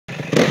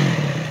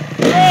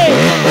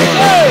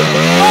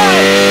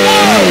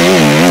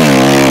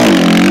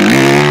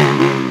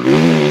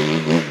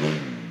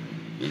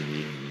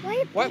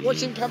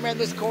watch him come around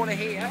this corner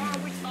here.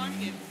 Oh, we timed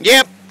him.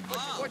 Yep.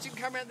 Watch him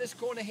come around this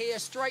corner here,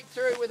 straight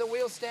through with a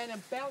wheel stand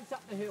and bounce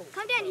up the hill.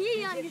 Come down here,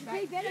 Yanni, it's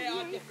way better Yeah,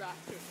 I'll view. get right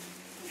to it.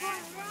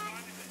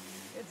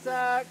 It's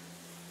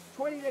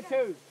 20 to 2. I'm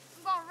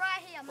going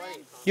right here,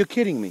 man. You're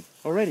kidding me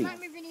already. Don't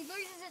move any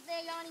losers it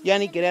there, Yanni.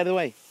 Yanni, get out of the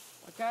way.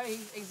 Okay,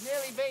 he's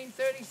nearly been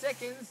 30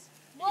 seconds.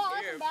 Whoa,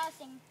 that's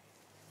embarrassing.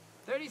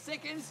 30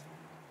 seconds.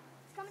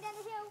 It's coming down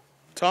the hill.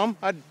 Tom,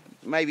 I'd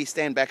maybe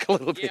stand back a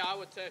little bit. Yeah, I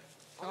would too.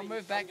 I'll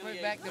move back. There'll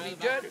be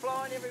dirt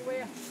flying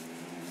everywhere.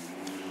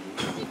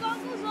 Put your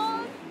goggles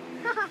on.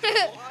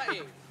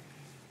 Why?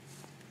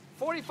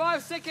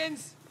 45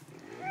 seconds.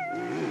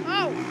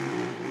 Oh,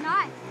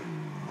 nice.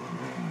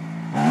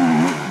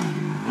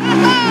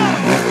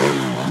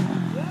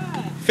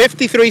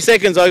 53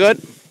 seconds I got.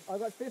 I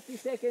got 50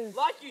 seconds.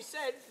 Like you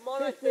said,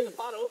 mine went through the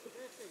puddle.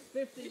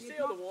 50. Did you see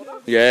all the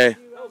water? Yeah. That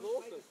was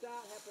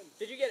awesome.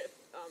 Did you get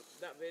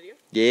that video?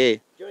 Yeah.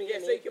 Yeah,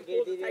 so you can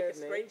take a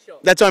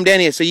screenshot. That's why I'm down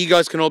here, so you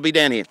guys can all be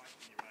down here.